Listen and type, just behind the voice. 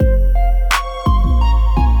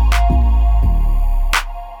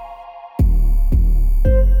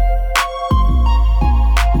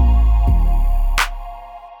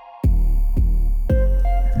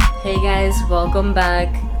welcome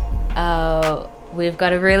back. We've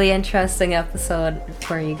got a really interesting episode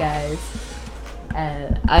for you guys.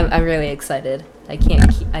 I'm really excited. I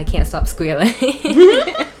can't stop squealing.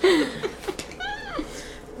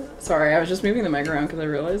 Sorry, I was just moving the mic around because I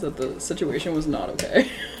realized that the situation was not okay.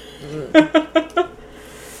 It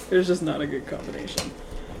was just not a good combination.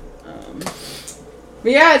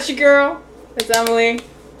 But yeah, it's your girl. It's Emily.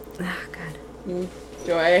 Oh, God.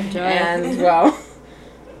 Joy. And, well,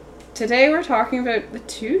 today we're talking about the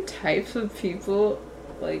two types of people,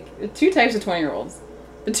 like, the two types of 20-year-olds.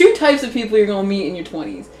 The two types of people you're going to meet in your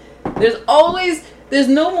 20s. There's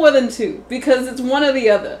no more than two, because it's one or the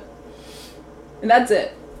other. And that's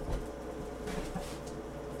it.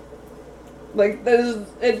 Like,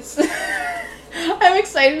 it's... I'm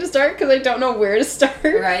excited to start because I don't know where to start.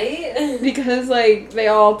 Right? Because, like, they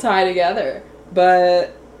all tie together.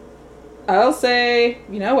 But I'll say,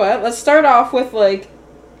 you know what? Let's start off with, like,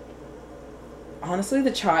 honestly,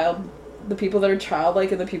 the people that are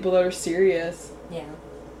childlike and the people that are serious. Yeah.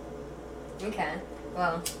 Okay.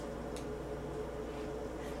 Well.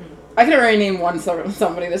 I can already name one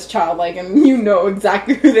somebody that's childlike and you know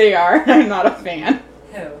exactly who they are. I'm not a fan.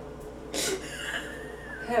 Who?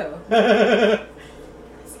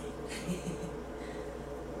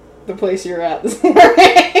 The place you're at this morning.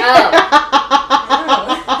 Oh.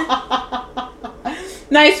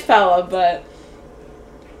 Nice fella, but...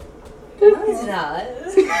 No, he's not.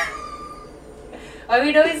 I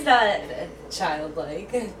mean, no, he's not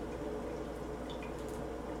childlike.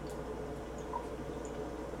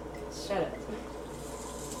 Shut up.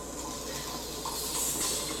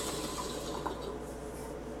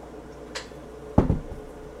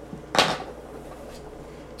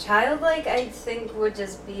 Childlike, I think, would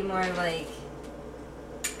just be more like,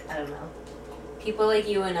 I don't know, people like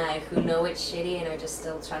you and I who know it's shitty and are just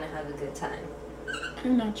still trying to have a good time.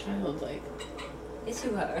 I'm not childlike. Yes,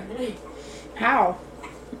 you are. How?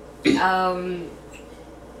 Oh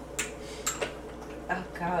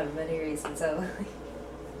God, many reasons. So,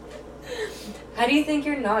 how do you think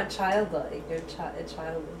you're not childlike? You're childish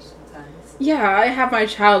sometimes. Yeah, I have my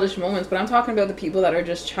childish moments, but I'm talking about the people that are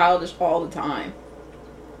just childish all the time.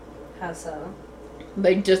 How so?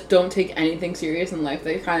 They just don't take anything serious in life.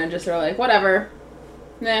 They kind of just are like, whatever.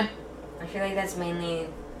 Nah. I feel like that's mainly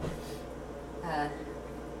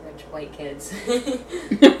rich white kids.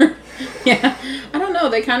 Yeah. I don't know.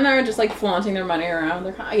 They kind of are just like flaunting their money around.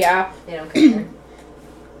 They're kind of, yeah. They don't care.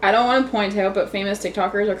 I don't want to point out, but famous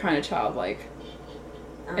TikTokers are kind of childlike.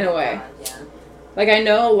 In a way. God, yeah. Like, I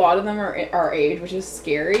know a lot of them are our age, which is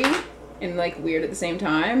scary and, like, weird at the same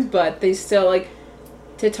time, but they still, like,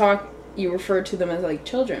 TikTok, you refer to them as, like,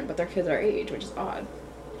 children, but their kids are our age, which is odd.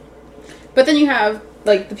 But then you have,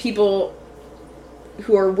 like, the people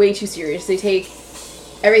who are way too serious. They take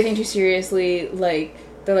everything too seriously. Like,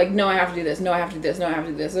 they're like, no, I have to do this. No, I have to do this. No, I have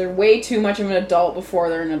to do this. They're way too much of an adult before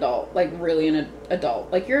they're an adult. Like, really an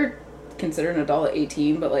adult. Like, you're considered an adult at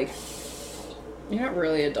 18, but, like, you're not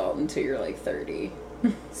really adult until you're, like, 30.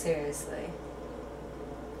 Seriously.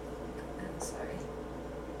 I'm sorry.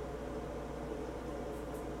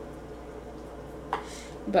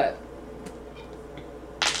 But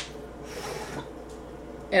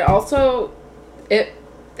it also, it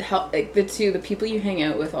help, like, the people you hang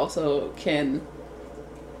out with also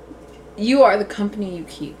you are the company you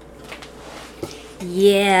keep.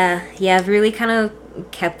 Yeah, I've really kind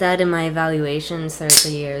of kept that in my evaluations throughout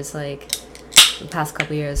the years, like, the past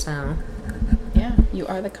couple years now. Yeah, you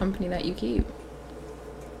are the company that you keep.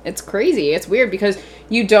 It's crazy. It's weird because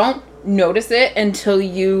you don't notice it until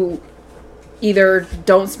you either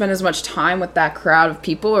don't spend as much time with that crowd of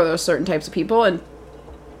people or those certain types of people, and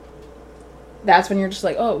that's when you're just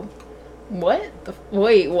like, oh, what?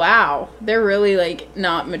 Wait, wow. They're really, like,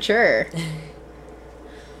 not mature.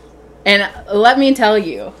 And let me tell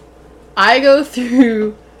you, I go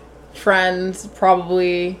through friends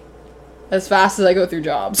probably as fast as I go through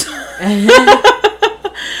jobs.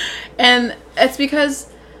 And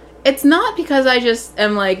it's not because I just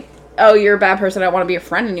am like, oh, you're a bad person, I don't want to be a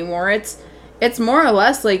friend anymore. It's more or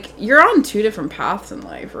less like you're on two different paths in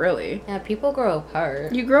life, really. Yeah, people grow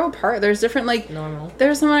apart. You grow apart. There's different, like... Normal.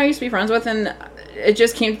 There's someone I used to be friends with, and it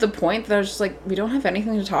just came to the point that I was just like, we don't have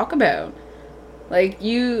anything to talk about.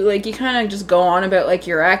 You kind of just go on about, like,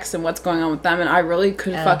 your ex and what's going on with them, and I really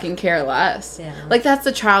could fucking care less. Yeah. Like, that's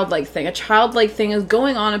the childlike thing. A childlike thing is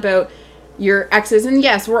going on about your exes, and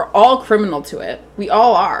yes, we're all criminal to it. We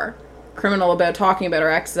all are criminal about talking about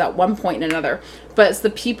our exes at one point and another. But it's the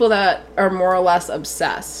people that are more or less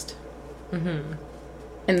obsessed. Mm-hmm.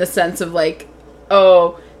 In the sense of, like,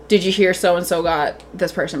 oh, did you hear so-and-so got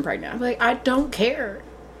this person pregnant? I'm like, I don't care.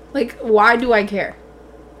 Like, why do I care?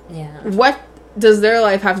 Yeah. What does their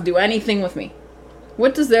life have to do anything with me?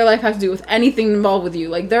 What does their life have to do with anything involved with you?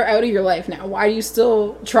 Like, they're out of your life now. Why do you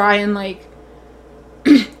still try and, like...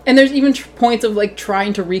 and there's even points of, like,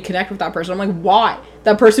 trying to reconnect with that person. I'm like, why?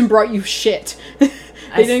 That person brought you shit.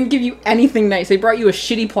 They didn't give you anything nice. They brought you a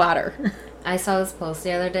shitty platter. I saw this post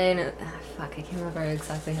the other day, and I can't remember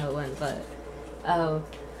exactly how it went, but... Oh.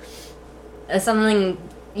 Something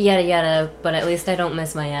yada yada, but at least I don't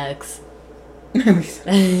miss my ex.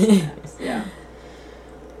 Yeah.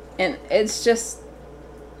 And it's just...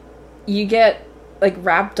 You get, like,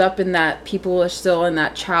 wrapped up in that people are still in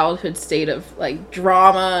that childhood state of, like,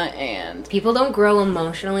 drama and... People don't grow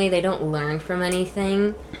emotionally. They don't learn from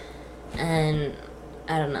anything. And,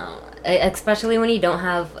 I don't know. Especially when you don't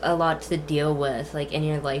have a lot to deal with, like, in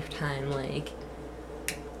your lifetime, like...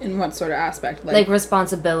 In what sort of aspect? Like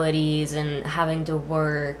responsibilities and having to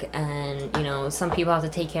work and, you know, some people have to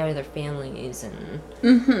take care of their families and...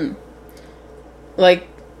 Mm-hmm. Like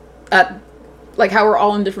how we're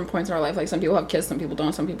all in different points in our life. Like, some people have kids, some people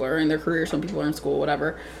don't. Some people are in their career, some people are in school,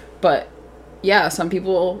 whatever. But, yeah, some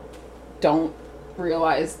people don't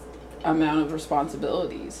realize amount of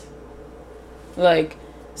responsibilities. Like,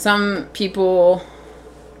 some people...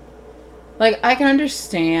 Like, I can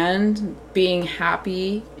understand being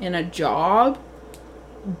happy in a job,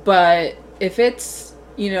 but if it's,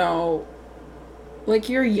 you know, like,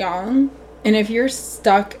 you're young, and if you're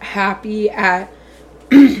stuck happy at,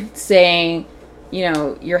 saying, you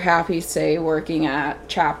know, you're happy, say, working at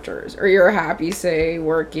Chapters, or you're happy, say,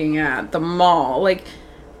 working at the mall, like,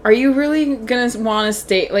 are you really gonna want to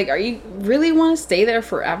stay, like, are you really want to stay there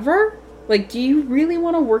forever? Like, do you really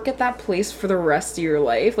want to work at that place for the rest of your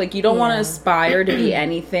life? Like, you don't want to aspire to be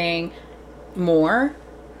anything more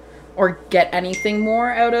or get anything more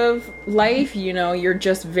out of life. You know, you're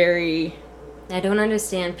just very... I don't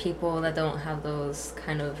understand people that don't have those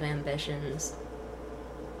kind of ambitions.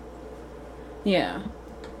 Yeah.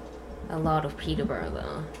 A lot of Peterborough,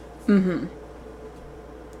 though. Mm-hmm.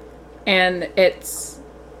 And it's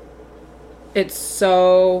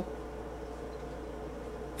so...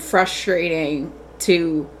 frustrating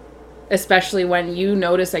to, especially when you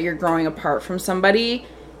notice that you're growing apart from somebody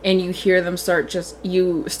and you hear them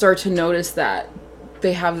you start to notice that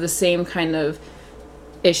they have the same kind of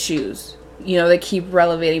issues. You know, they keep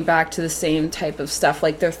relevating back to the same type of stuff.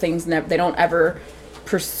 Like, their things they don't ever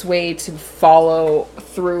persuade to follow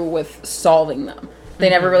through with solving them. They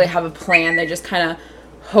never really have a plan. They just kind of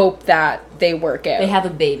hope that they work out. They have a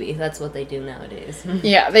baby. That's what they do nowadays.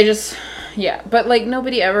 Yeah, but, like,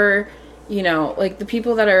 nobody ever, you know, like, the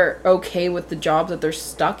people that are okay with the job that they're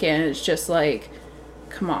stuck in, it's just, like,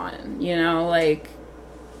 come on, you know, like,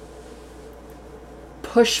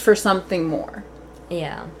 push for something more.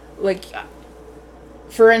 Yeah. Like,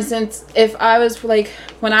 for instance, if I was, like,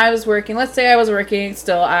 when I was working, let's say I was working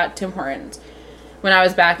still at Tim Hortons when I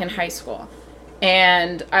was back in high school.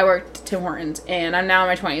 And I worked at Tim Hortons, and I'm now in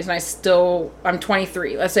my 20s, and I'm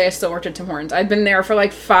 23. Let's say I still worked at Tim Hortons. I've been there for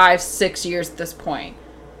like 5-6 years at this point.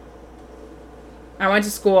 I went to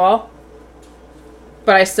school,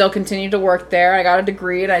 but I still continued to work there. I got a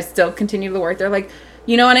degree, and I still continue to work there. Like,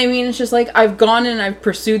 you know what I mean? It's just like, I've gone and I've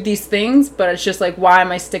pursued these things, but it's just like, why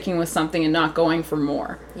am I sticking with something and not going for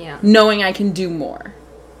more? Yeah. Knowing I can do more.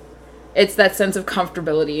 It's that sense of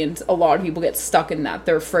comfortability, and a lot of people get stuck in that.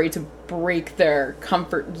 They're afraid to break their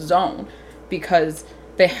comfort zone because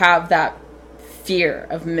they have that fear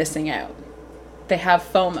of missing out. They have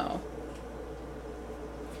FOMO.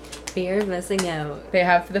 Fear of missing out. They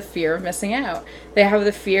have the fear of missing out. They have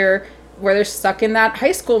the fear where they're stuck in that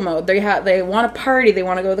high school mode. They want to party, they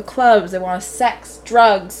want to go to the clubs, they want to sex,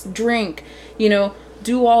 drugs, drink, you know,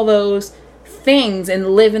 do all those things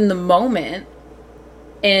and live in the moment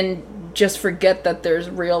and just forget that there's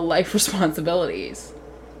real life responsibilities.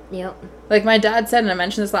 Yep. Like my dad said, and I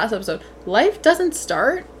mentioned this last episode, life doesn't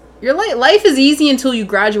start. Life is easy until you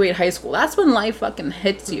graduate high school. That's when life fucking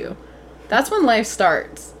hits you. That's when life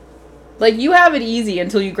starts. Like, you have it easy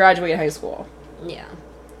until you graduate high school. Yeah.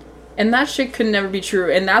 And that shit could never be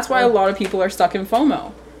true. And that's why a lot of people are stuck in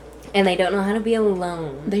FOMO. And they don't know how to be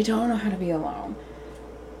alone. They don't know how to be alone.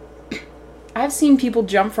 I've seen people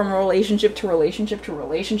jump from relationship to relationship to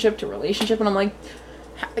relationship to relationship, and I'm like,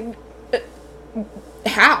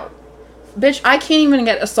 how? Bitch, I can't even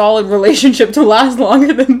get a solid relationship to last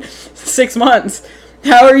longer than 6 months.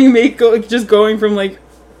 How are you just going from, like,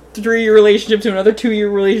 3-year relationship to another 2-year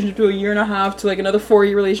relationship to a 1.5 years to, like, another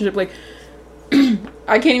 4-year relationship? Like,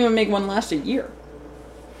 I can't even make one last a year.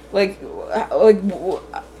 Like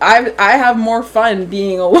I have more fun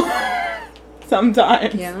being alone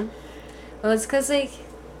sometimes. Yeah. Well, it's because, like,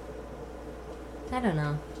 I don't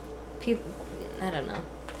know. I don't know.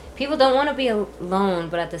 People don't want to be alone,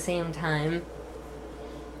 but at the same time,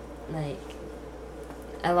 like,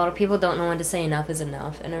 a lot of people don't know when to say enough is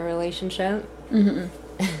enough in a relationship. Mm-hmm.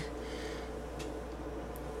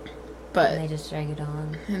 But and they just drag it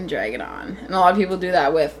on. And a lot of people do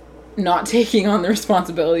that with not taking on the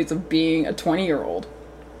responsibilities of being a 20-year-old.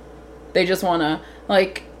 They just want to,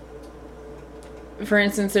 like, for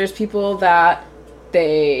instance, there's people that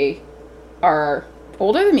they are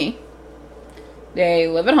older than me. They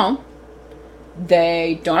live at home.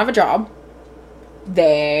 They don't have a job.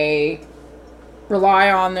 They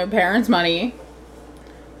rely on their parents' money.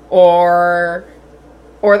 And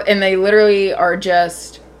they literally are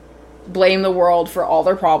just blame the world for all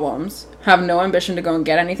their problems. Have no ambition to go and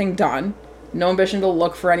get anything done. No ambition to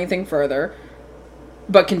look for anything further.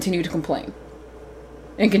 But continue to complain.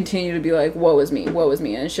 And continue to be like, woe is me.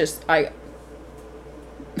 And it's just, I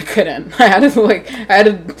couldn't. I had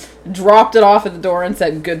to dropped it off at the door and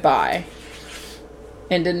said goodbye.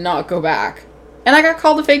 And did not go back. And I got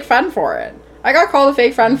called a fake friend for it. I got called a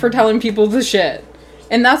fake friend for telling people the shit.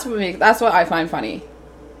 And that's what I find funny.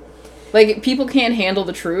 Like, people can't handle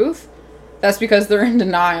the truth. That's because they're in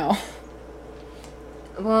denial.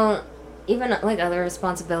 Well, even, like, other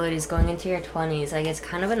responsibilities going into your 20s, like, it's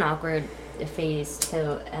kind of an awkward phase,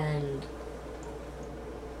 too, and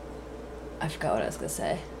I forgot what I was gonna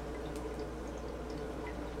say.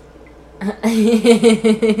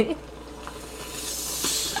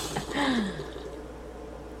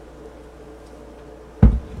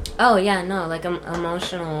 Oh, yeah, no, like,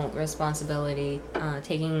 emotional responsibility,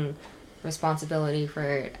 taking responsibility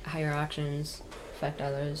for how your actions affect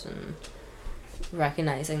others and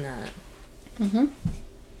recognizing that. Mm-hmm.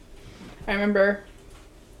 I remember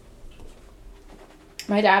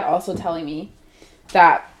my dad also telling me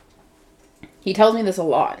that he tells me this a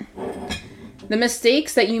lot. The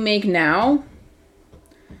mistakes that you make now,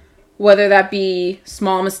 whether that be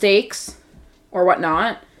small mistakes or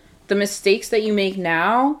whatnot, the mistakes that you make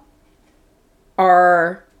now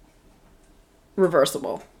are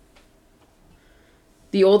reversible.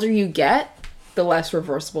 The older you get, the less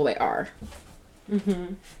reversible they are.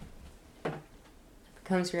 Mm-hmm.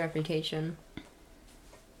 Becomes your reputation.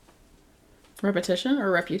 Repetition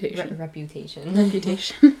or reputation? Reputation.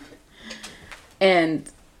 Reputation. And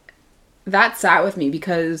that sat with me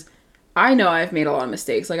because I know I've made a lot of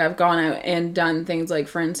mistakes. Like, I've gone out and done things like,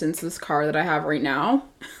 for instance, this car that I have right now.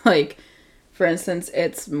 Like, for instance,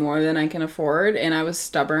 it's more than I can afford, and I was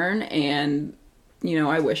stubborn, and, you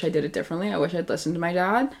know, I wish I did it differently. I wish I'd listened to my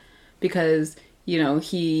dad because, you know,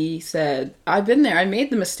 he said, I've been there. I made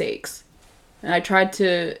the mistakes. And I tried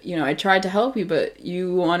to help you, but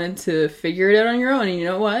you wanted to figure it out on your own. And you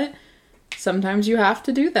know what? Sometimes you have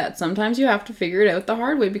to do that. Sometimes you have to figure it out the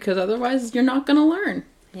hard way because otherwise you're not going to learn.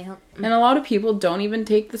 Yeah. And a lot of people don't even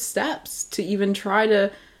take the steps to even try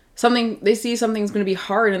to they see something's going to be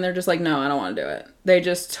hard and they're just like, no, I don't want to do it. They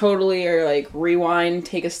just totally are like, rewind,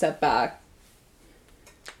 take a step back,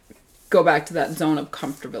 go back to that zone of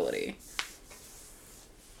comfortability.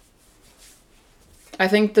 I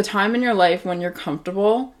think the time in your life when you're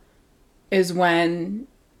comfortable is when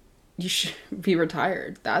you should be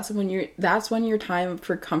retired. That's when your time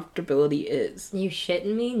for comfortability is. You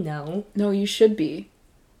shitting me? No. No, you should be.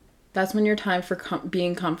 That's when your time for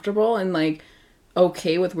being comfortable and, like,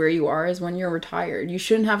 okay with where you are is when you're retired. You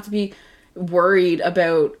shouldn't have to be worried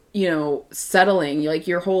about, you know, settling. Like,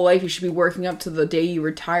 your whole life you should be working up to the day you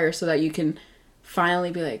retire so that you can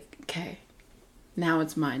finally be like, okay, now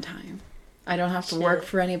it's my time. I don't have to work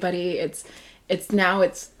for anybody. It's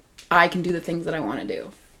I can do the things that I want to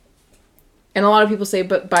do. And a lot of people say,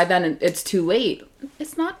 but by then it's too late.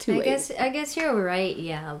 It's not too late. I guess you're right,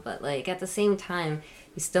 yeah, but, like, at the same time,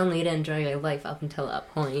 you still need to enjoy your life up until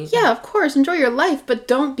that point. Yeah, of course, enjoy your life, but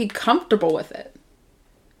don't be comfortable with it.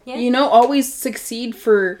 Yeah. You know, always succeed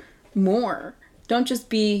for more. Don't just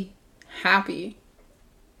be happy.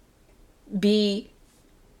 Be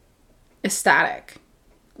ecstatic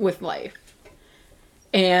with life.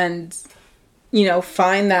 And, you know,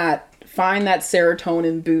 find that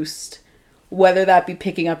serotonin boost, whether that be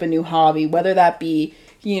picking up a new hobby, whether that be,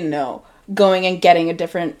 you know, going and getting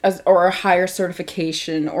a higher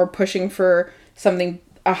certification or pushing for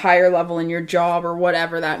a higher level in your job or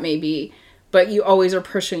whatever that may be. But you always are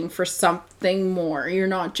pushing for something more. You're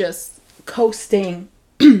not just coasting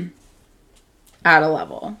at a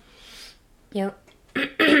level. Yep.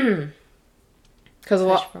 Because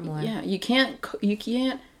you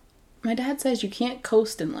can't, my dad says you can't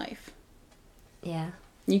coast in life. Yeah.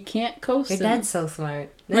 You can't coast. Your dad's so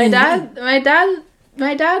smart. My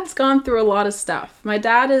dad's gone through a lot of stuff. My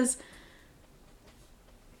dad is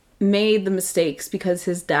made the mistakes because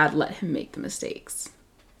his dad let him make the mistakes.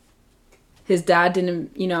 His dad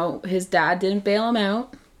didn't bail him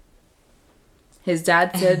out. His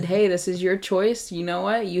dad said, hey, this is your choice. You know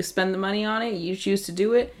what? You spend the money on it. You choose to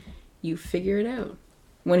do it. You figure it out.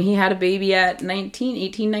 When he had a baby at 19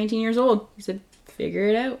 years old, he said, figure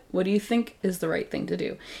it out. What do you think is the right thing to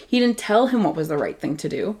do? He didn't tell him what was the right thing to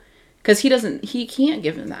do because he can't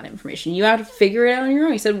give him that information. You have to figure it out on your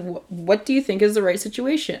own. He said, what do you think is the right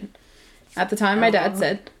situation? At the time, my dad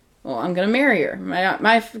said, well, I'm going to marry her.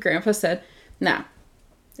 My grandpa said, nah,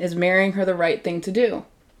 is marrying her the right thing to do?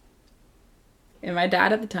 And my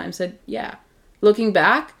dad at the time said, yeah. Looking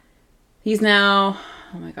back, he's now,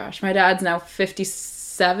 oh my gosh, my dad's now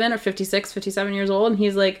 57 or 56, 57 years old. And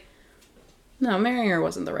he's like, no, marrying her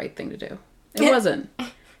wasn't the right thing to do. It wasn't.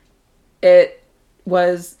 It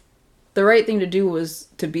was, the right thing to do was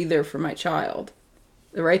to be there for my child.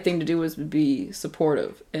 The right thing to do was to be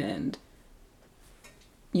supportive and,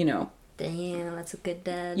 you know. Damn, that's a good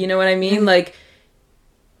dad. You know what I mean? Like,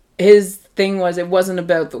 his thing was, it wasn't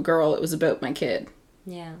about the girl, it was about my kid.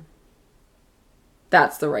 Yeah.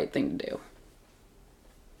 That's the right thing to do.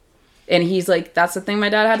 And he's like, that's the thing my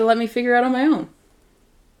dad had to let me figure out on my own.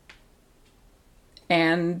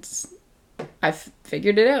 And I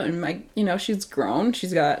figured it out. And she's grown.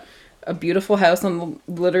 She's got a beautiful house on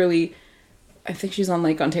literally, I think she's on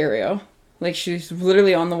Lake Ontario. Like, she's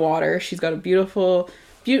literally on the water. She's got a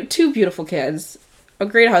two beautiful kids, a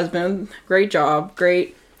great husband, great job,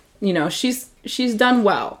 great, she's done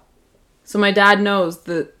well. So my dad knows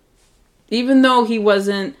that even though he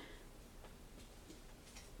wasn't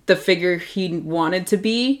the figure he wanted to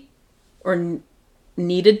be or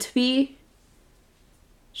needed to be,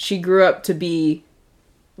 she grew up to be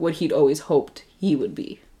what he'd always hoped he would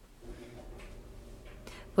be.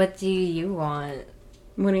 What do you want?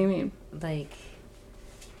 What do you mean? Like,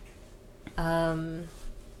 to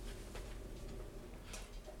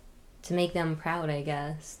make them proud, I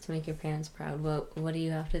guess. To make your parents proud. What do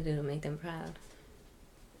you have to do to make them proud?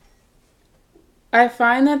 I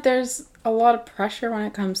find that there's a lot of pressure when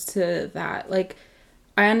it comes to that. Like,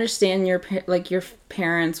 I understand your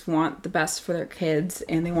parents want the best for their kids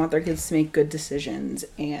and they want their kids to make good decisions.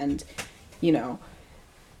 And,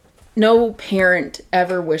 no parent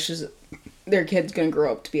ever wishes their kid's going to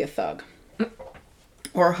grow up to be a thug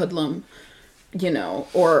or a hoodlum,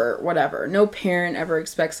 or whatever. No parent ever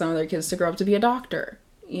expects some of their kids to grow up to be a doctor.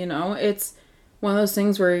 It's one of those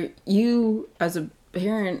things where you, as a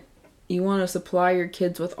parent, you want to supply your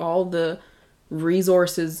kids with all the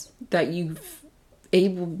resources that you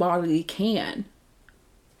able-bodiedly can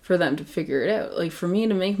for them to figure it out. Like, for me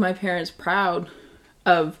to make my parents proud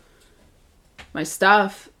of my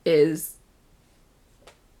stuff is,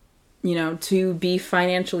 to be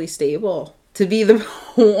financially stable. To be the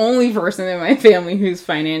only person in my family who's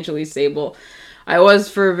financially stable. I was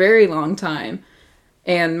for a very long time.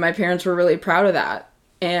 And my parents were really proud of that.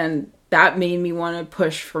 And that made me want to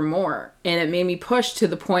push for more. And it made me push to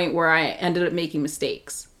the point where I ended up making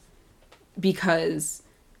mistakes. Because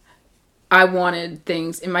I wanted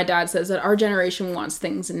things. And my dad says that our generation wants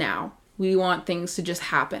things now. We want things to just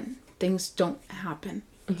happen. Things don't happen.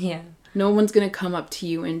 Yeah. No one's going to come up to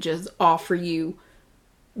you and just offer you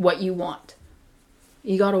what you want.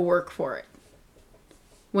 You got to work for it.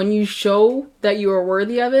 When you show that you are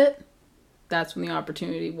worthy of it, that's when the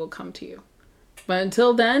opportunity will come to you. But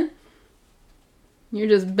until then, you're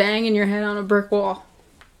just banging your head on a brick wall.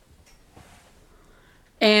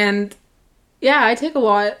 And yeah, I take a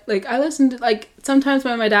lot. Like, I listen to, sometimes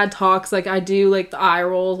when my dad talks, I do, the eye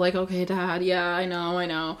rolls, okay, Dad, yeah, I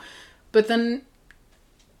know. But then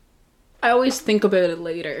I always think about it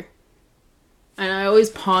later. And I always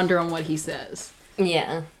ponder on what he says.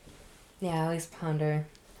 Yeah. Yeah, I always ponder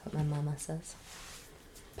what my mama says.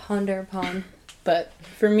 Ponder upon. But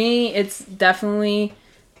for me, it's definitely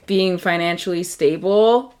being financially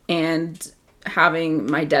stable and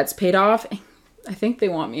having my debts paid off. I think they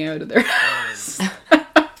want me out of their house.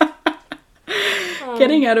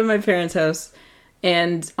 Getting out of my parents' house.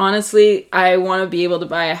 And honestly, I want to be able to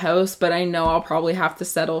buy a house, but I know I'll probably have to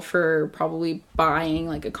settle for probably buying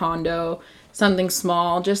a condo, something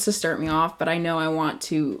small just to start me off. But I know I want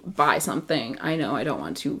to buy something. I know I don't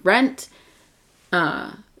want to rent.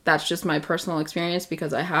 That's just my personal experience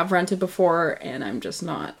because I have rented before and I'm just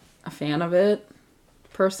not a fan of it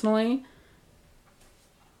personally.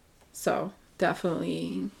 So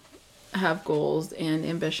definitely have goals and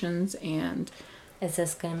ambitions. And is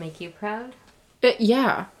this going to make you proud?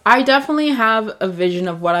 Yeah, I definitely have a vision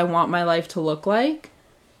of what I want my life to look like.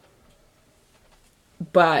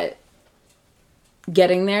 But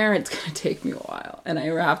getting there, it's going to take me a while. And I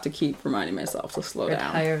have to keep reminding myself to slow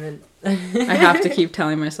down. Retirement. I have to keep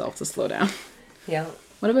telling myself to slow down. Yeah.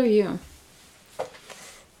 What about you?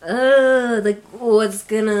 Like, what's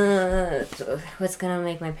gonna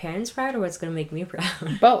make my parents proud, or what's gonna make me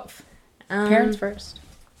proud? Both. Parents first.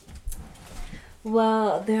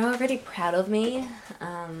 Well, they're already proud of me.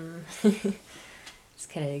 Just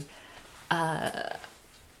kidding. Yeah,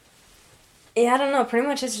 I don't know. Pretty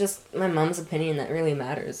much it's just my mom's opinion that really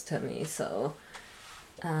matters to me. So,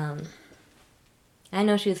 I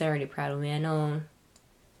know she's already proud of me. I know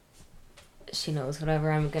she knows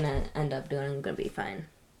whatever I'm gonna end up doing, I'm gonna be fine.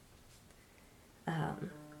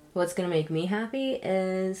 What's gonna make me happy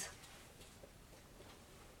is,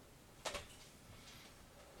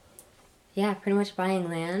 yeah, pretty much buying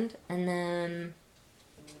land, and then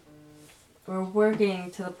we're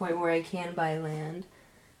working to the point where I can buy land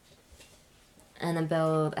and then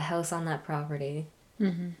build a house on that property,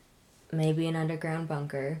 maybe an underground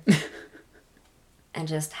bunker, and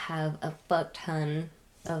just have a fuck ton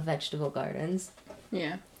of vegetable gardens.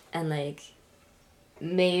 Yeah. And, like,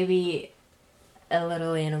 maybe a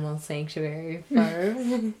little animal sanctuary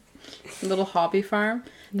farm. A little hobby farm.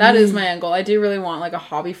 That is my end goal. I do really want, like, a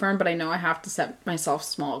hobby farm, but I know I have to set myself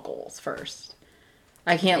small goals first.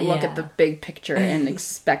 I can't look at the big picture and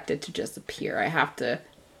expect it to just appear. I have to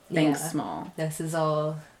think small. This is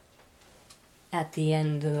all at the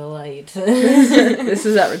end of the light. This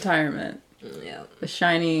is at retirement. Yeah. The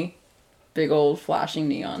shiny, big old flashing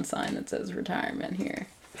neon sign that says retirement here.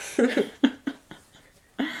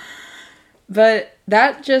 But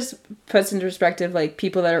that just puts into perspective, like,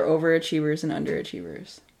 people that are overachievers and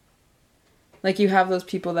underachievers. Like, you have those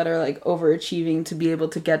people that are, like, overachieving to be able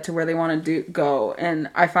to get to where they want to go. And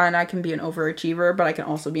I find I can be an overachiever, but I can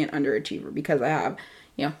also be an underachiever because I have,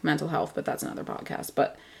 you know, mental health, but that's another podcast.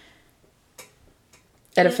 But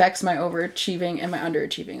it affects my overachieving and my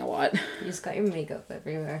underachieving a lot. You just got your makeup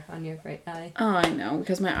everywhere on your right eye. Oh, I know,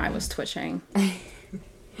 because my eye was twitching.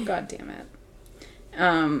 God damn it.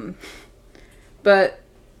 But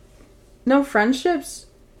no, friendships.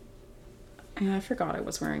 Yeah, I forgot I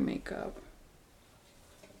was wearing makeup.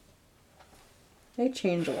 They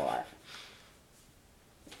change a lot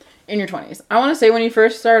in your 20s. I want to say when you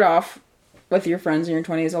first start off with your friends in your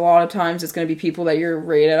 20s, a lot of times it's going to be people that you're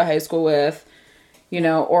right out of high school with, you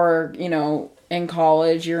know, or, you know, in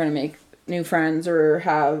college you're going to make new friends or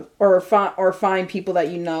have or find people that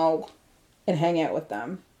you know and hang out with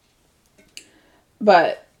them.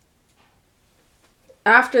 But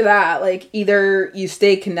after that, like, either you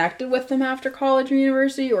stay connected with them after college or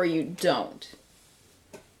university, or you don't.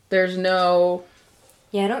 There's no...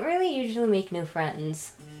 Yeah, I don't really usually make new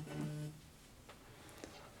friends.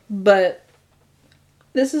 But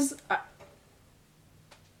this is...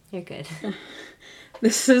 You're good.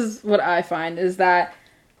 This is what I find, is that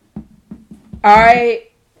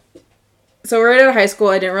So right out of high school,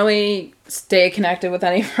 I didn't really stay connected with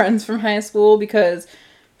any friends from high school because,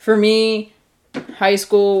 for me, high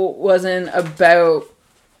school wasn't about,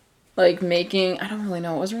 like, making... I don't really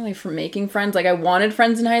know. It wasn't really for making friends. Like, I wanted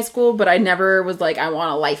friends in high school, but I never was like, I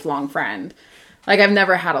want a lifelong friend. Like, I've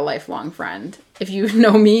never had a lifelong friend. If you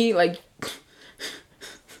know me, like...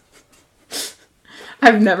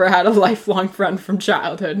 I've never had a lifelong friend from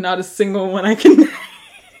childhood. Not a single one I can...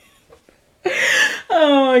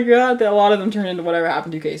 Oh my god. A lot of them turn into whatever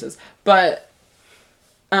happened to cases. But,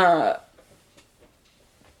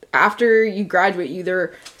 after you graduate, you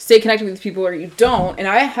either stay connected with people or you don't. And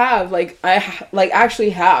I have, actually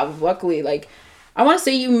have, luckily, like, I want to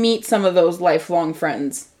say you meet some of those lifelong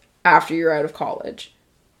friends after you're out of college.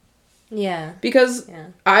 Yeah. Because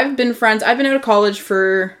I've been out of college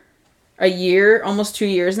for a year, almost 2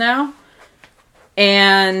 years now.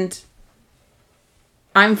 And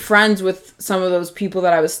I'm friends with some of those people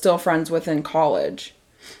that I was still friends with in college.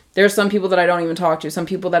 There's some people that I don't even talk to. Some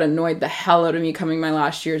people that annoyed the hell out of me coming my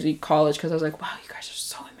last years of college because I was like, wow, you guys are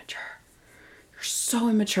so immature. You're so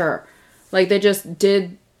immature. Like, they just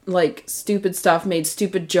did, like, stupid stuff, made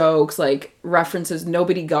stupid jokes, like, references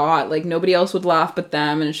nobody got. Like, nobody else would laugh but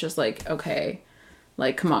them. And it's just like, okay,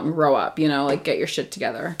 like, come on, grow up, you know? Like, get your shit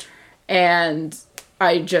together. And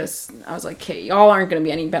I was like, okay, y'all aren't going to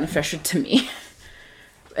be any beneficial to me.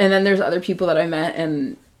 And then there's other people that I met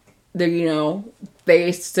and they're, you know...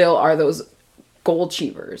 They still are those goal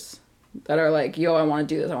achievers that are like, yo, I want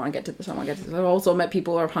to do this. I want to get to this. I want to get to this. I've also met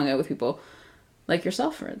people or hung out with people like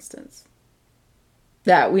yourself, for instance,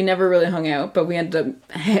 that we never really hung out, but we ended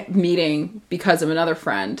up meeting because of another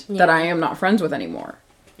friend that I am not friends with anymore.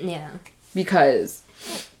 Yeah. Because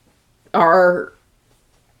our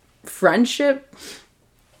friendship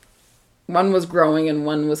One was growing and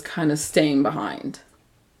one was kind of staying behind.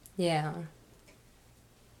 Yeah.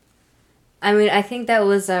 I mean, I think that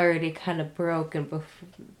was already kind of broken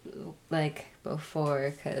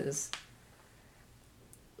before, because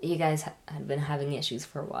you guys had been having issues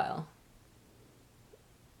for a while.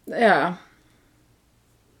 Yeah.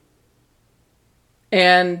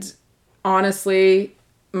 And honestly,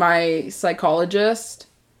 my psychologist,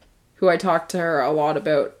 who I talked to her a lot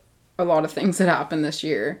about a lot of things that happened this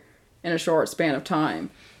year in a short span of time,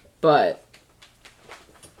 but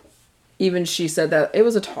even she said that it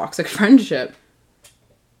was a toxic friendship.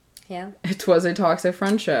 Yeah. It was a toxic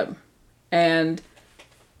friendship. And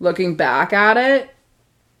looking back at it,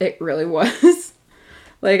 it really was.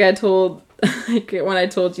 Like I told, when I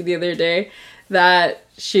told you the other day that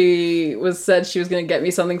said she was going to get me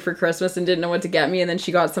something for Christmas and didn't know what to get me. And then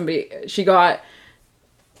she got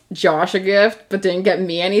Josh a gift, but didn't get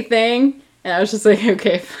me anything. And I was just like,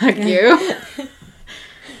 okay, fuck you.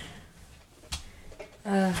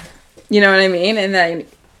 You know what I mean? And then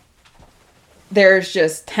there's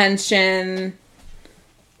just tension,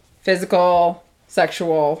 physical,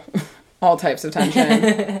 sexual, all types of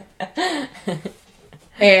tension.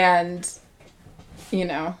 And, you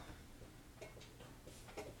know.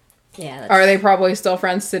 Yeah. Are they probably still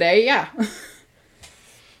friends today? Yeah.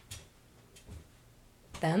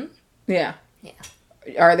 Them? Yeah. Yeah.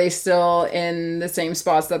 Are they still in the same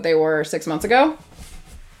spots that they were 6 months ago?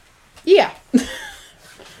 Yeah.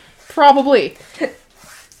 Probably.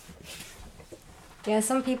 Yeah,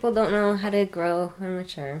 some people don't know how to grow or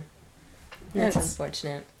mature. That's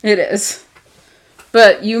unfortunate. It is.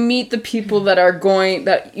 But you meet the people that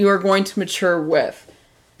you are going to mature with.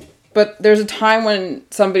 But there's a time when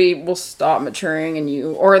somebody will stop maturing in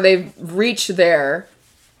you, or they've reached their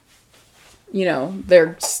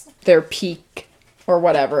peak or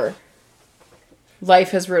whatever.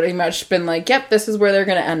 Life has really much been like, yep, this is where they're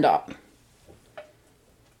going to end up.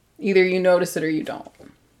 Either you notice it or you don't.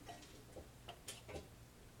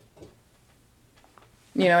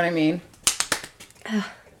 You know what I mean?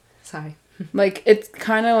 Sorry. Like, it's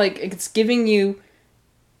kind of like, it's giving you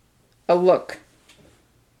a look.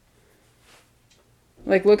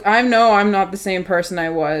 Like, look, I'm not the same person I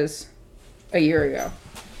was a year ago.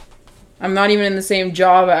 I'm not even in the same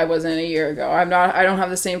job I was in a year ago. I don't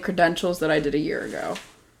have the same credentials that I did a year ago.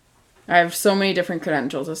 I have so many different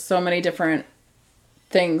credentials. There's so many different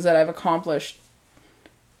things that I've accomplished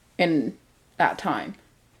in that time.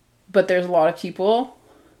 But there's a lot of people,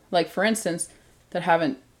 like, for instance, that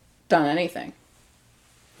haven't done anything.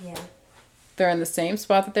 Yeah. They're in the same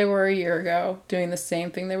spot that they were a year ago, doing the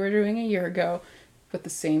same thing they were doing a year ago, with the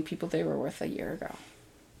same people they were with a year ago.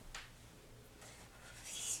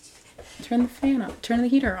 Turn the fan on. Turn the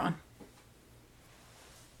heater on.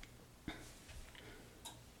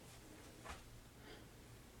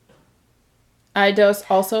 I just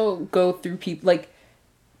also go through people, like,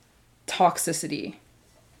 toxicity.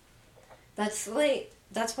 That's why,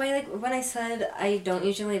 like, when I said I don't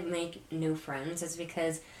usually make new friends, it's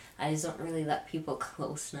because I just don't really let people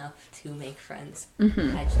close enough to make friends.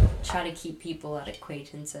 Mm-hmm. I try to keep people at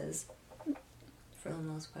acquaintances for the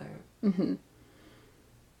most part. Mm-hmm.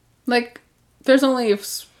 Like, there's only,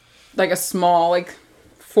 like, a small, like,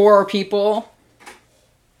 four people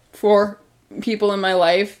in my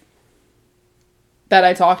life that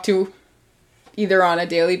I talk to either on a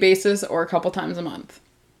daily basis or a couple times a month.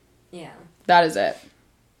 Yeah. That is it.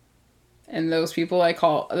 And those are people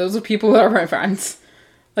that are my friends.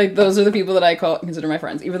 Like, those are the people that I consider my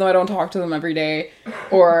friends. Even though I don't talk to them every day,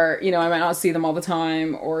 or, you know, I might not see them all the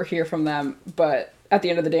time or hear from them. But at the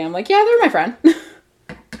end of the day, I'm like, yeah, they're my friend.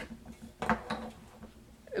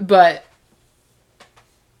 But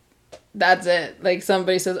that's it. Like,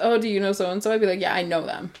 somebody says, oh, do you know so-and-so? I'd be like, yeah, I know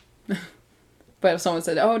them. But if someone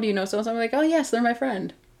said, oh, do you know so-and-so? I'm like, oh, yes, they're my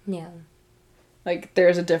friend. Yeah. Like,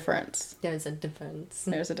 there's a difference. There's a difference.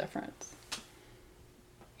 There's a difference.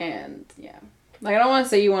 And, yeah. Like, I don't want to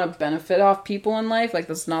say you want to benefit off people in life. Like,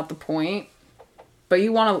 that's not the point. But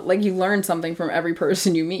you want to, like, you learn something from every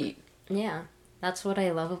person you meet. Yeah. That's what I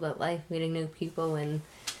love about life. Meeting new people and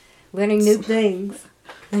learning new things.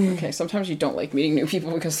 Okay, sometimes you don't like meeting new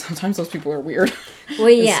people because sometimes those people are weird. Well,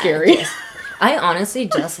 yeah. Scary. I honestly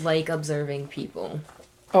just like observing people.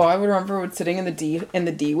 Oh, I would remember sitting in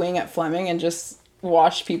the D wing at Fleming and just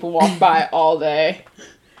watch people walk by all day.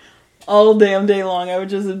 All damn day long. I would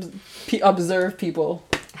just observe people.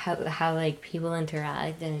 How like people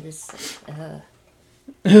interact and it's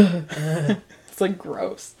It's like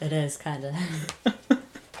gross. It is kind of.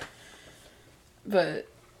 But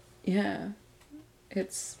yeah,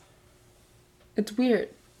 it's weird.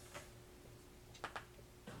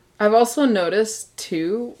 I've also noticed,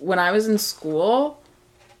 too, when I was in school,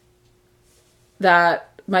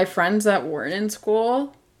 that my friends that weren't in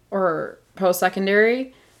school or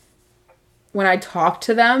post-secondary, when I talked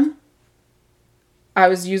to them, I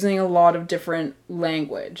was using a lot of different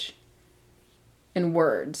language and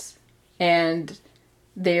words. And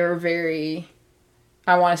they were very,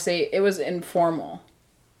 I want to say, it was informal.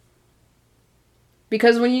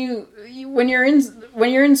 Because when you're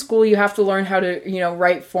in school, you have to learn how to,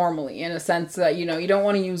 write formally, in a sense that, you don't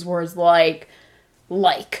want to use words like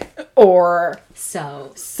or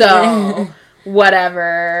so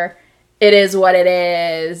whatever, it is what it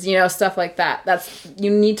is, stuff like that. You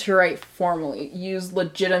need to write formally. Use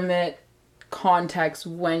legitimate context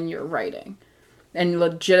when you're writing, and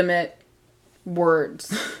legitimate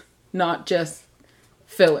words, not just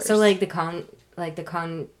fillers. So the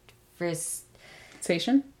conversation.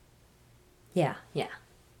 Yeah.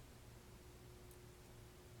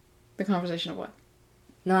 The conversation of what?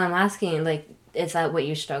 No, I'm asking, is that what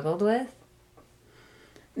you struggled with?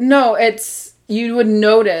 No, you would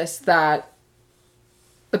notice that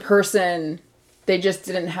the person, they just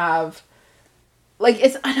didn't have,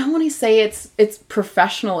 I don't want to say it's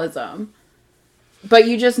professionalism, but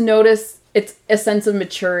you just notice it's a sense of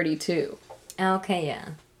maturity too. Okay, yeah.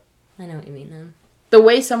 I know what you mean then. The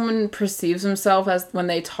way someone perceives himself as when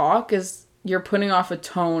they talk is you're putting off a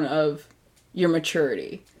tone of your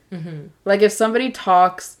maturity. Mm-hmm. If somebody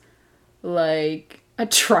talks like a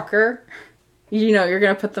trucker, you're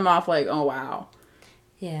going to put them off oh, wow.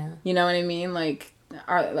 Yeah. You know what I mean?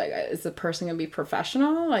 Is the person going to be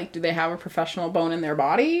professional? Do they have a professional bone in their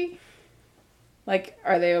body?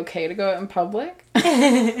 Are they okay to go out in public?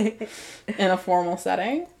 In a formal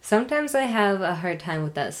setting? Sometimes I have a hard time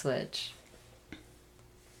with that switch.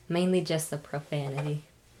 Mainly just the profanity.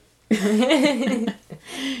 Yeah.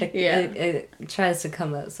 It tries to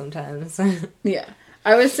come out sometimes. Yeah.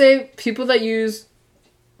 I would say people that use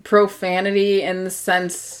profanity in the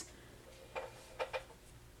sense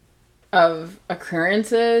of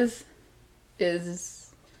occurrences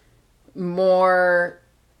is more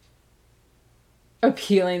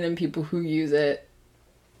appealing than people who use it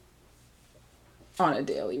on a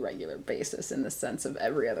daily, regular basis in the sense of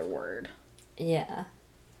every other word. Yeah.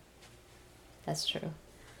 That's true.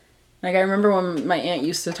 I remember when my aunt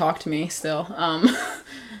used to talk to me still,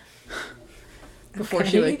 before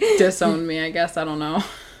she disowned me, I guess, I don't know.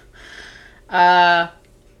 I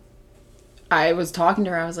was talking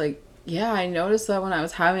to her, I was like, yeah, I noticed that when I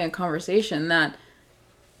was having a conversation that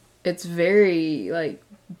it's very,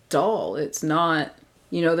 dull. It's not,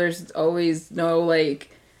 there's always no,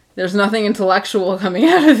 there's nothing intellectual coming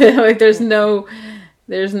out of it. There's no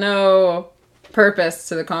purpose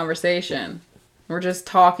to the conversation. We're just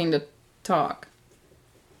talking to talk.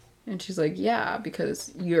 And she's like, yeah,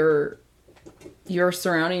 because you're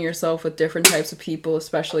surrounding yourself with different types of people,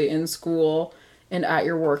 especially in school and at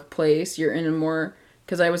your workplace. You're in a more,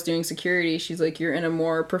 because I was doing security, she's like, you're in a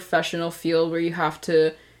more professional field where you have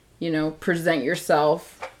to, present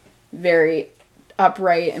yourself very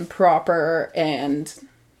upright and proper and,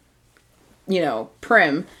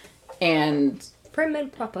 prim. And prim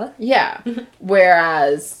and proper. Yeah.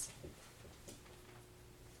 Whereas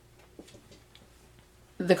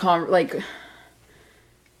I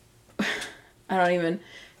don't even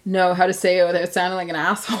know how to say it without sounding like an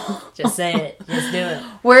asshole. Just say it. Just do it.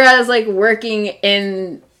 Whereas, working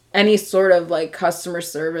in any sort of, customer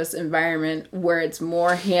service environment where it's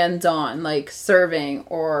more hands-on, serving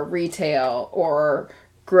or retail or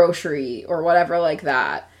grocery or whatever like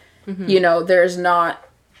that, mm-hmm. There's not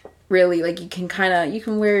really, you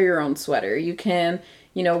can wear your own sweater. You can,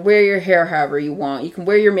 wear your hair however you want. You can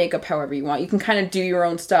wear your makeup however you want. You can kind of do your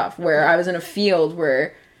own stuff. Where I was in a field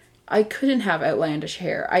where I couldn't have outlandish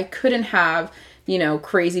hair. I couldn't have,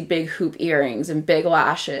 crazy big hoop earrings and big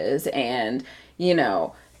lashes and,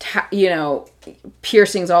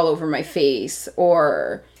 piercings all over my face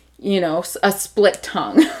or, a split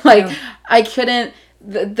tongue. I couldn't,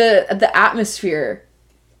 the atmosphere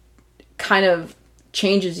kind of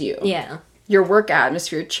changes you. Yeah. Your work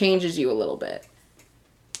atmosphere changes you a little bit.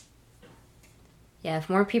 Yeah, if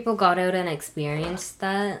more people got out and experienced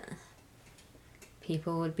that,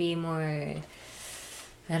 people would be more,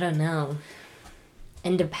 I don't know,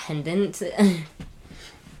 independent.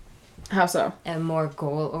 How so? And more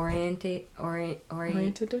goal-oriented.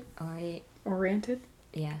 Oriented?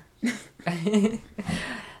 Yeah. I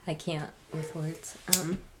can't with words.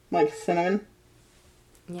 Like cinnamon?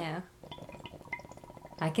 Yeah.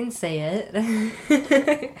 I can say it.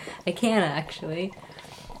 I can, actually.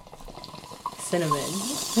 Cinnamon.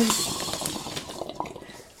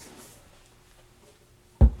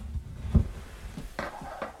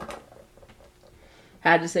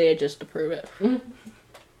 had to say it just to prove it.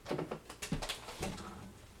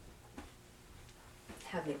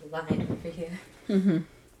 Having a line over here. Mm-hmm.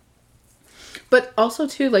 But also,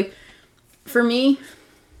 too, like, for me,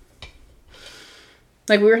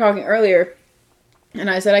 like we were talking earlier, and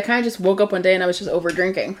I said I kind of just woke up one day and I was just over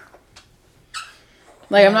drinking.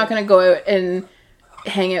 Like, I'm not going to go out and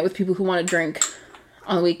hang out with people who want to drink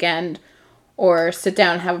on the weekend or sit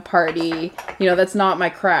down and have a party. You know, that's not my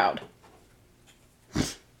crowd.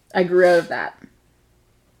 I grew out of that.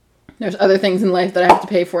 There's other things in life that I have to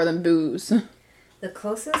pay for than booze. The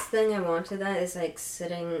closest thing I want to that is, like,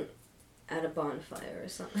 sitting at a bonfire or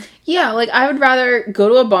something. Yeah, like, I would rather go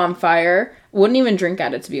to a bonfire. Wouldn't even drink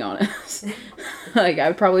at it, to be honest. Like, I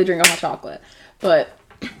would probably drink a hot chocolate. But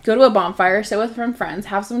go to a bonfire, sit with some friends,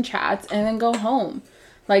 have some chats, and then go home.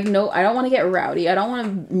 Like, no, I don't want to get rowdy. I don't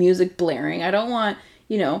want music blaring. I don't want,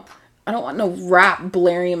 you know, I don't want no rap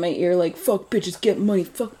blaring in my ear like, fuck bitches, get money,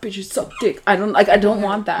 fuck bitches, suck dick. I don't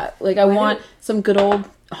want that. Like, I want some good old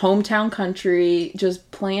hometown country just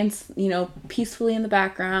playing, you know, peacefully in the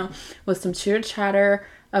background with some chitter chatter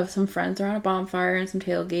of some friends around a bonfire and some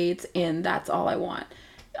tailgates, and that's all I want.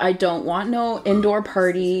 I don't want no indoor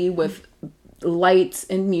party with lights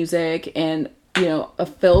and music and, you know,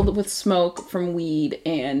 filled with smoke from weed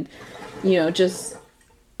and, you know, just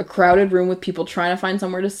a crowded room with people trying to find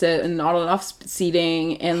somewhere to sit and not enough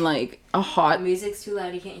seating and, like, a hot... The music's too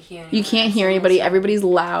loud, you can't hear anybody. You can't hear anybody. Everybody's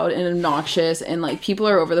loud and obnoxious and, like, people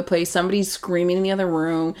are over the place. Somebody's screaming in the other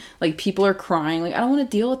room. Like, people are crying. Like, I don't want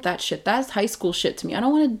to deal with that shit. That's high school shit to me. I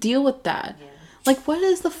don't want to deal with that. Yeah. Like, what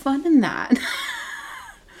is the fun in that?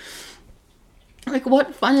 Like,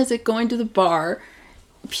 what fun is it going to the bar,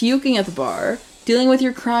 puking at the bar, dealing with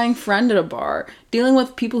your crying friend at a bar, dealing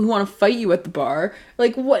with people who want to fight you at the bar?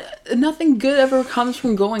 Like, what? Nothing good ever comes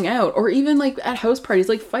from going out. Or even, like, at house parties.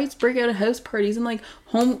 Like, fights break out at house parties and, like,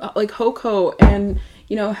 Hoko and,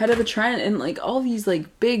 you know, Head of the Trent and, like, all these,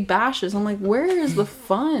 like, big bashes. I'm like, where is the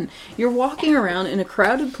fun? You're walking around in a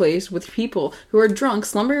crowded place with people who are drunk,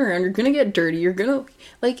 slumbering around. You're gonna get dirty. You're gonna,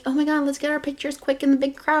 like, oh my god, let's get our pictures quick in the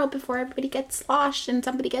big crowd before everybody gets sloshed and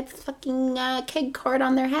somebody gets fucking keg cord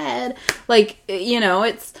on their head. Like, you know,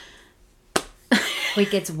 it's...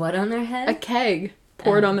 Wait, gets what on their head? A keg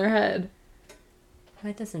poured on their head.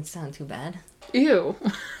 That doesn't sound too bad. Ew.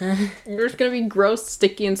 You're just gonna be gross,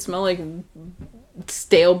 sticky, and smell like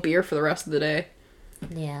stale beer for the rest of the day.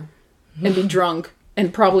 Yeah. And be drunk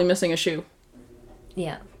and probably missing a shoe.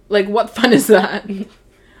 Yeah. Like, what fun is that?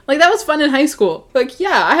 Like, that was fun in high school. Like,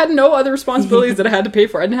 yeah, I had no other responsibilities that I had to pay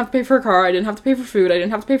for. I didn't have to pay for a car. I didn't have to pay for food. I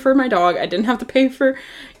didn't have to pay for my dog. I didn't have to pay for,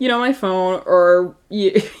 you know, my phone or,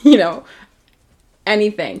 you know,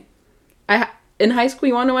 anything. In high school,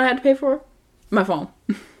 you want to know what I had to pay for? My phone.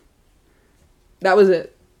 That was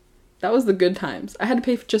it. That was the good times. I had to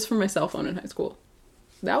pay just for my cell phone in high school.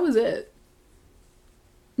 That was it.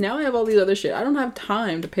 Now I have all these other shit. I don't have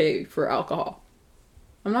time to pay for alcohol.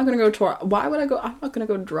 I'm not going to go to... Why would I go... I'm not going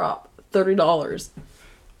to go drop $30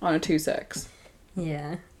 on a 2-6.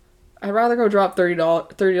 Yeah. I'd rather go drop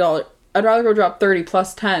 $30. I'd rather go drop 30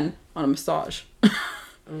 plus 10 on a massage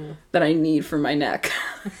that I need for my neck.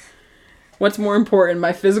 What's more important,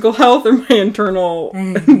 my physical health or my internal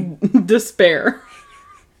despair?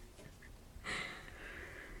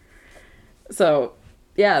 So,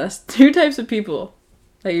 yeah, there's two types of people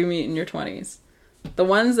that you meet in your 20s. The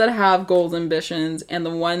ones that have goals, ambitions, and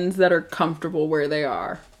the ones that are comfortable where they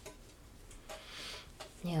are.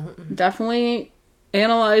 Yeah. Definitely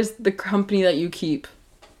analyze the company that you keep.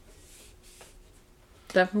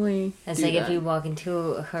 Definitely. It's like that. If you walk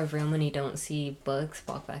into her room and you don't see books,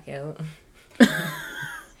 walk back out.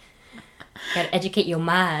 Gotta educate your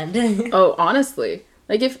mind. Oh, honestly.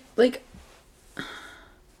 Like, if, like...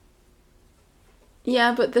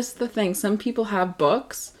 Yeah, but this is the thing. Some people have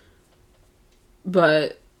books,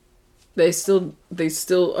 but they still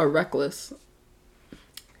are reckless.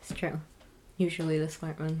 It's true. Usually the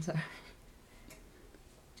smart ones are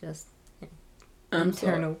just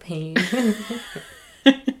internal pain.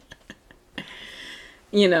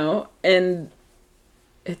 You know, and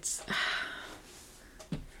it's...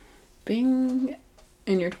 Being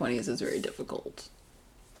in your 20s is very difficult.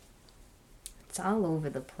 It's all over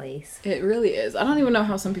the place. It really is. I don't even know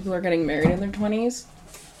how some people are getting married in their 20s.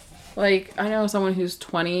 Like, I know someone who's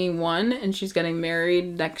 21 and she's getting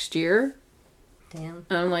married next year. Damn.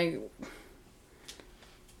 And I'm like,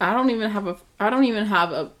 I don't even have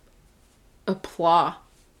a plow.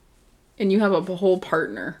 And you have a whole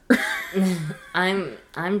partner.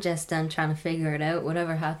 I'm just done trying to figure it out.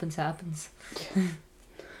 Whatever happens, happens. I'm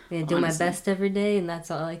gonna do my best every day, and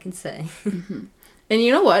that's all I can say. Mm-hmm. And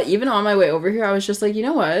you know what? Even on my way over here, I was just like, you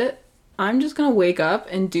know what? I'm just going to wake up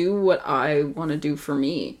and do what I want to do for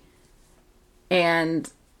me. And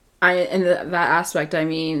that aspect, I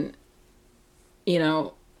mean, you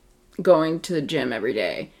know, going to the gym every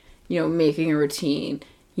day, you know, making a routine,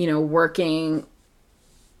 you know, working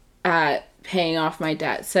at paying off my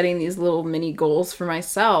debt, setting these little mini goals for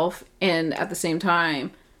myself, and at the same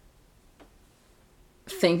time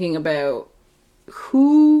thinking about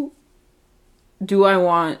who do I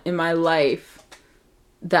want in my life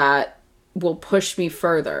that will push me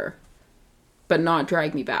further but not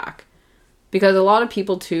drag me back. Because a lot of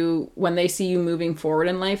people too, when they see you moving forward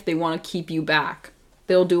in life, they want to keep you back.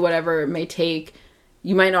 They'll do whatever it may take.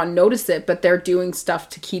 You might not notice it, but they're doing stuff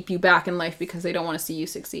to keep you back in life because they don't want to see you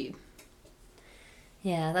succeed.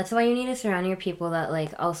 Yeah, that's why you need to surround your people that,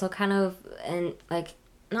 like, also kind of, and, like,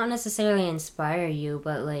 not necessarily inspire you,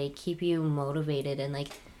 but, like, keep you motivated and, like,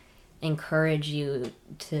 encourage you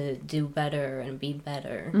to do better and be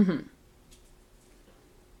better. Mm-hmm.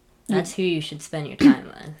 That's who you should spend your time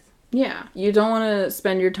with. Yeah, you don't want to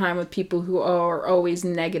spend your time with people who are always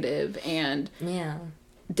negative and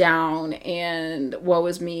down and woe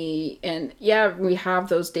is me. And yeah, we have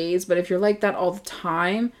those days, but if you're like that all the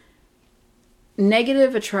time,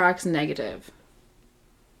 negative attracts negative.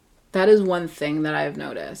 That is one thing that I've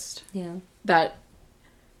noticed. Yeah. That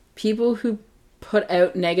people who put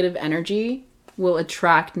out negative energy will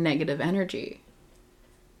attract negative energy.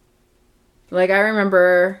 Like, I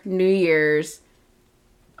remember New Year's,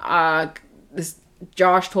 this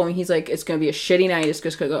Josh told me, he's like, it's gonna be a shitty night, it's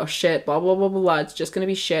just gonna go shit, blah blah blah blah blah, it's just gonna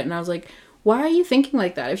be shit. And I was like, why are you thinking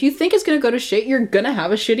like that? If you think it's gonna go to shit, you're gonna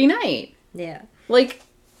have a shitty night. Yeah. Like,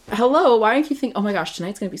 hello, why don't you think, oh my gosh,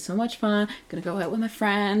 tonight's gonna be so much fun, I'm gonna go out with my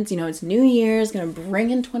friends, you know, it's New Year's, gonna bring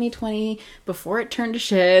in 2020 before it turned to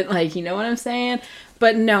shit, like, you know what I'm saying?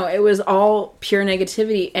 But no, it was all pure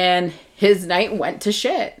negativity, and his night went to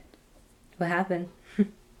shit. What happened?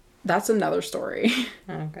 That's another story.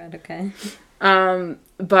 Oh god, okay.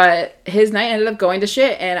 But his night ended up going to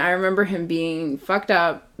shit, and I remember him being fucked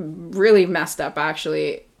up, really messed up,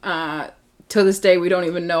 actually. To this day, we don't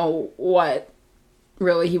even know what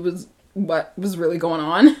was really going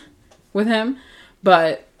on with him.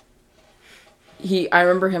 But I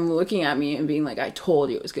remember him looking at me and being like, I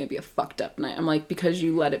told you it was going to be a fucked up night. I'm like, because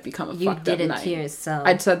you let it become a fucked up night. You did it to yourself.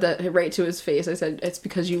 I said that right to his face. I said, it's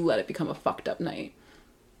because you let it become a fucked up night.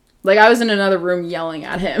 Like, I was in another room yelling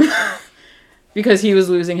at him because he was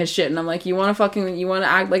losing his shit. And I'm like, you want to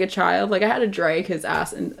act like a child? Like, I had to drag his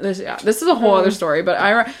ass. And this is a whole other story.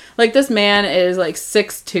 But this man is like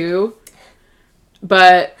 6'2",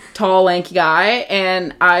 but tall, lanky guy.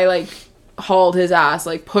 And I like hauled his ass,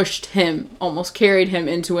 like pushed him, almost carried him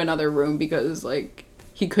into another room because like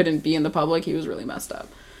he couldn't be in the public. He was really messed up.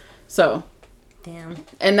 So. Damn.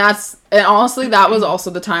 And honestly, that was also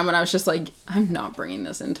the time when I was just like, I'm not bringing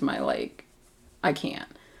this into my, like, I can't.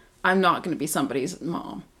 I'm not going to be somebody's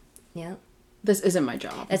mom. Yeah. This isn't my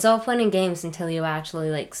job. It's all fun and games until you actually,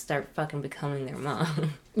 like, start fucking becoming their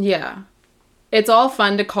mom. Yeah. It's all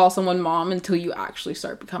fun to call someone mom until you actually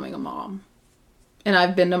start becoming a mom. And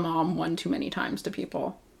I've been a mom one too many times to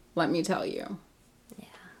people. Let me tell you.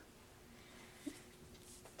 Yeah.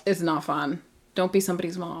 It's not fun. Don't be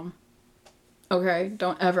somebody's mom. Okay,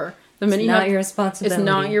 don't ever. It's not your responsibility. It's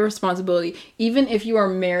not your responsibility. Even if you are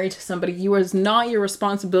married to somebody, it's not your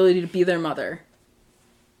responsibility to be their mother.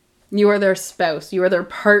 You are their spouse. You are their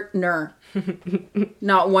partner.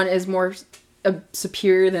 Not one is more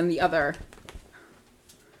superior than the other.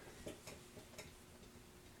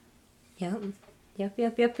 Yep.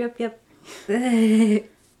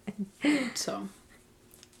 So,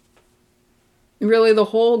 really, the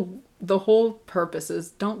whole purpose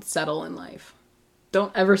is don't settle in life.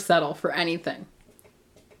 Don't ever settle for anything.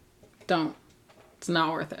 Don't. It's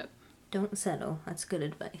not worth it. Don't settle. That's good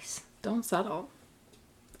advice. Don't settle.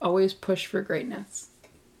 Always push for greatness.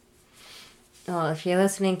 Oh, if you're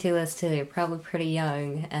listening to this too, you're probably pretty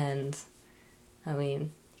young, and I mean,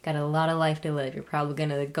 you got a lot of life to live. You're probably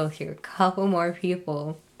gonna go through a couple more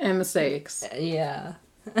people. And mistakes. Yeah.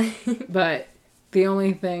 But the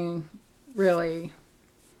only thing really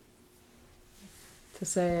to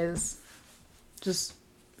say is just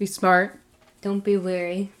be smart. Don't be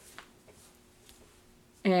weary.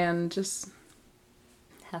 And just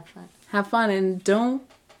have fun. Have fun and don't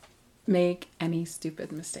make any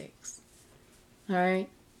stupid mistakes. Alright?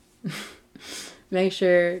 Make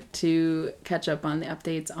sure to catch up on the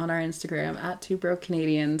updates on our Instagram at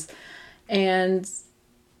 2BrokeCanadians. And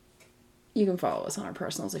you can follow us on our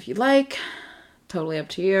personals if you'd like. Totally up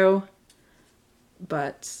to you.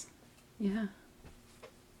 But, yeah.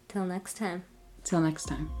 Till next time. Till next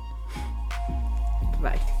time.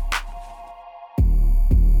 Bye.